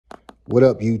What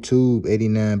up, YouTube?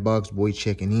 89 Box Boy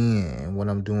checking in. And what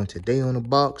I'm doing today on the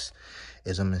box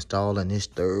is I'm installing this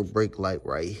third brake light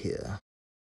right here.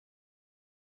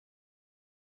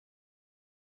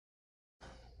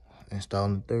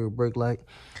 Installing the third brake light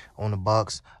on the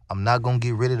box. I'm not gonna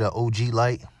get rid of the OG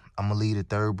light. I'm gonna leave the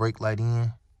third brake light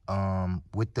in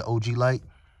with the OG light.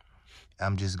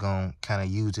 I'm just gonna kind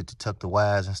of use it to tuck the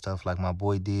wires and stuff like my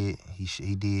boy did.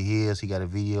 He did his. He got a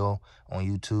video on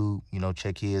YouTube. You know,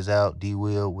 check his out.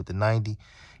 D-Will with the 90. You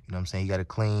know what I'm saying? He got a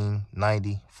clean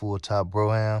 90 full top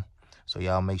Broham. So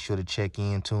y'all make sure to check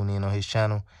in, tune in on his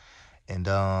channel. And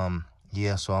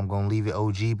yeah, so I'm gonna leave it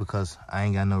OG because I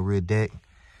ain't got no rear deck.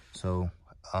 So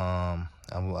I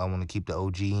want to keep the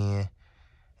OG in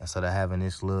instead of having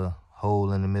this little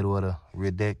hole in the middle of the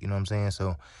rear deck. You know what I'm saying?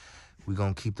 So we're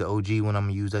going to keep the OG when I'm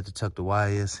going to use that to tuck the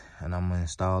wires. And I'm going to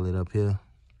install it up here.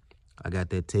 I got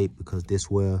that tape because this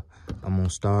where I'm going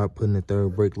to start putting the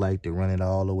third brake light to run it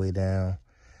all the way down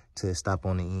to it stop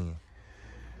on the end.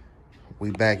 We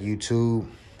back, YouTube.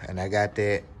 And I got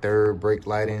that third brake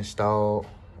light installed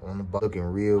on the box. Looking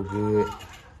real good.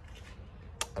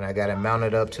 And I got it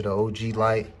mounted up to the OG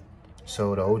light.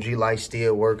 So the OG light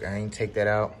still work. I ain't take that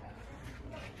out.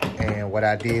 And what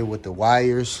I did with the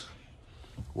wires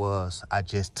was I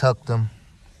just tucked them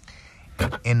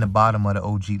in the bottom of the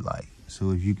OG light.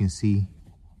 So if you can see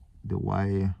the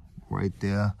wire right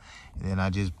there, and then I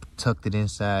just tucked it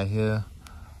inside here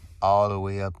all the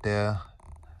way up there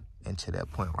into that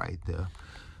point right there.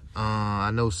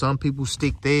 I know some people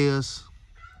stick theirs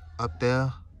up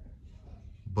there,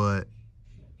 but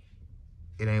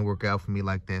it ain't work out for me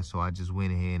like that, so I just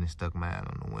went ahead and stuck mine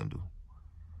on the window.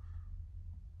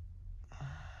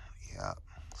 Yeah,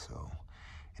 so,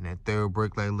 and that third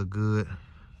brake light look good.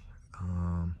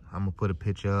 I'm gonna put a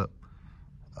picture up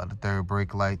of the third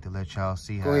brake light to let y'all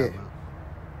see how it look.